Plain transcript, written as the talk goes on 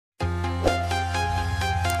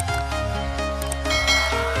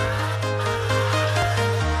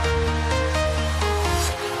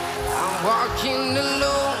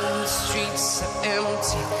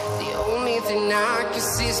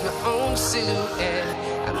is my own silhouette.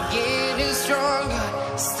 I'm getting stronger,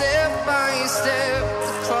 step by step.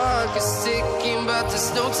 The clock is ticking, but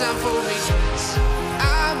there's no time for me.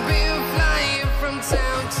 I've been flying from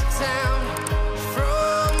town to town,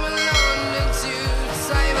 from London to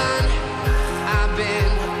Taiwan. I've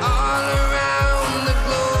been all around the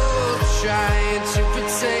globe, trying to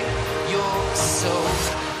protect your soul.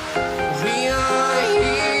 We are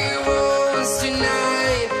heroes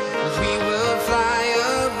tonight. We will fly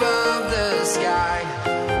above the sky.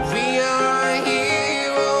 We are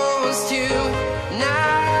heroes tonight.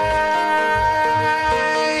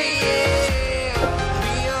 Yeah.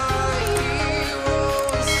 We are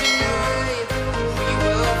heroes tonight. We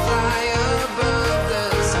will fly above the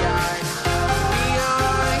sky. We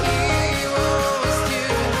are heroes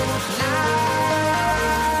tonight.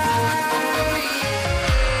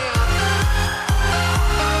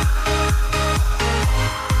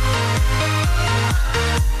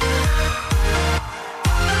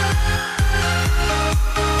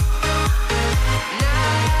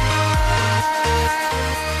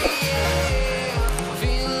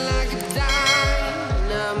 Feel like a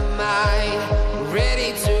dynamite, ready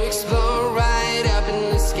to explode right up in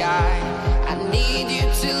the sky. I need you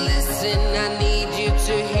to listen, I need you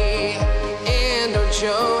to hear, and don't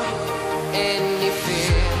show any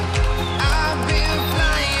fear. I've been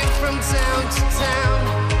flying from town to town,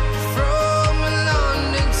 from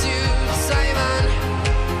London to Taiwan.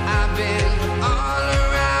 I've been all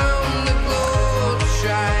around the globe,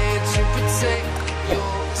 trying to protect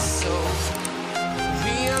your soul.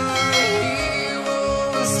 We are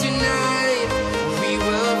heroes tonight. We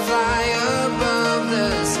will fly above the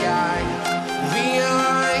sky. We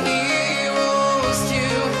are heroes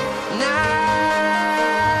tonight.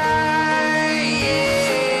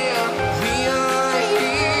 Yeah. We are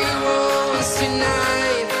heroes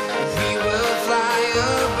tonight. We will fly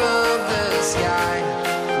above the sky.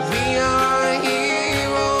 We are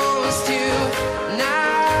heroes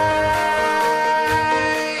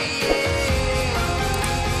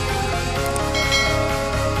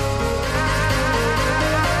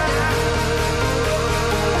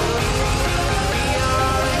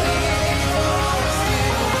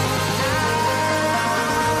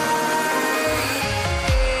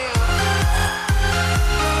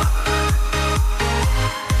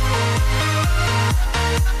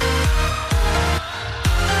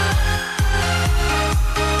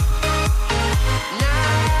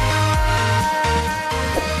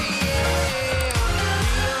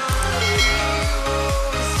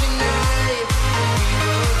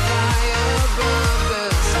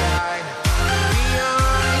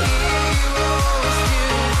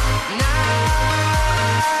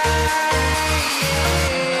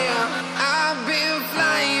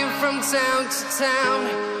town to town,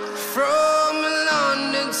 from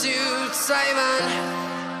London to Taiwan.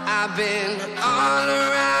 I've been all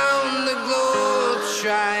around the globe,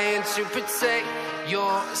 trying to protect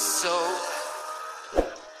your soul.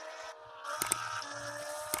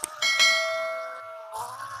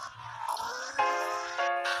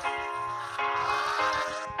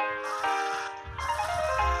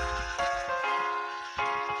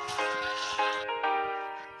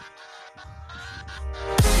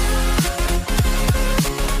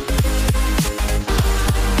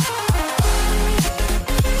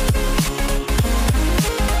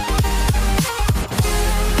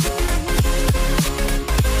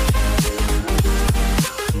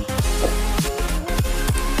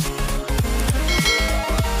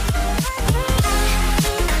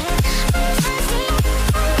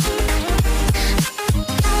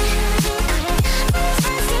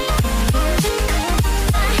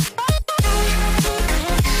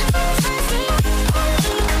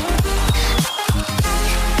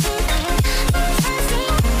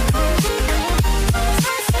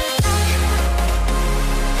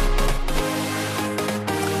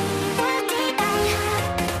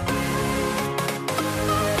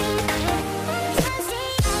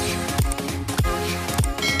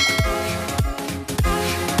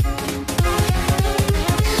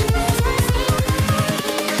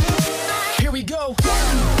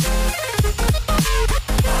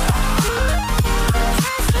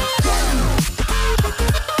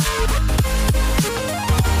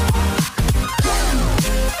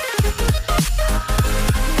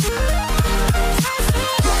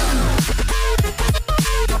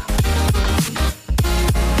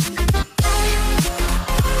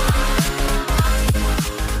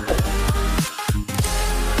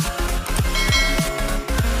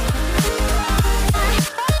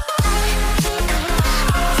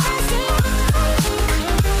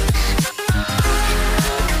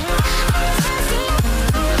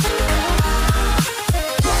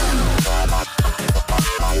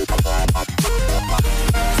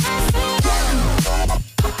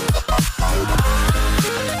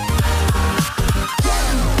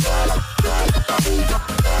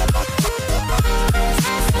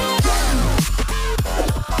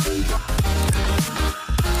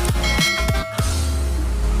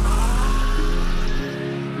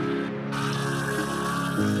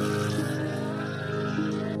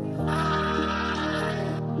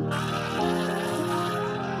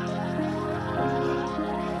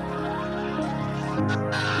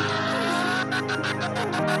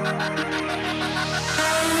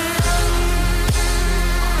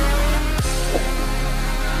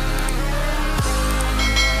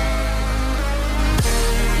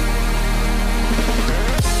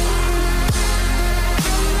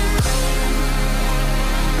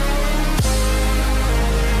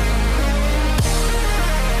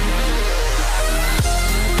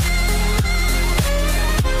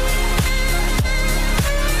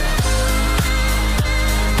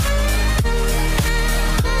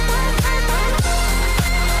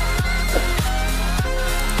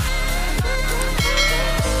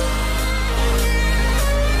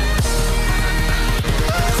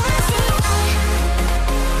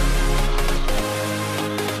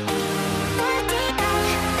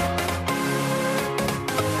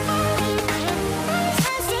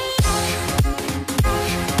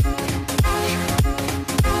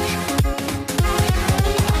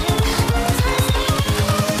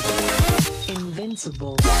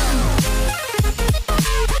 Invincible.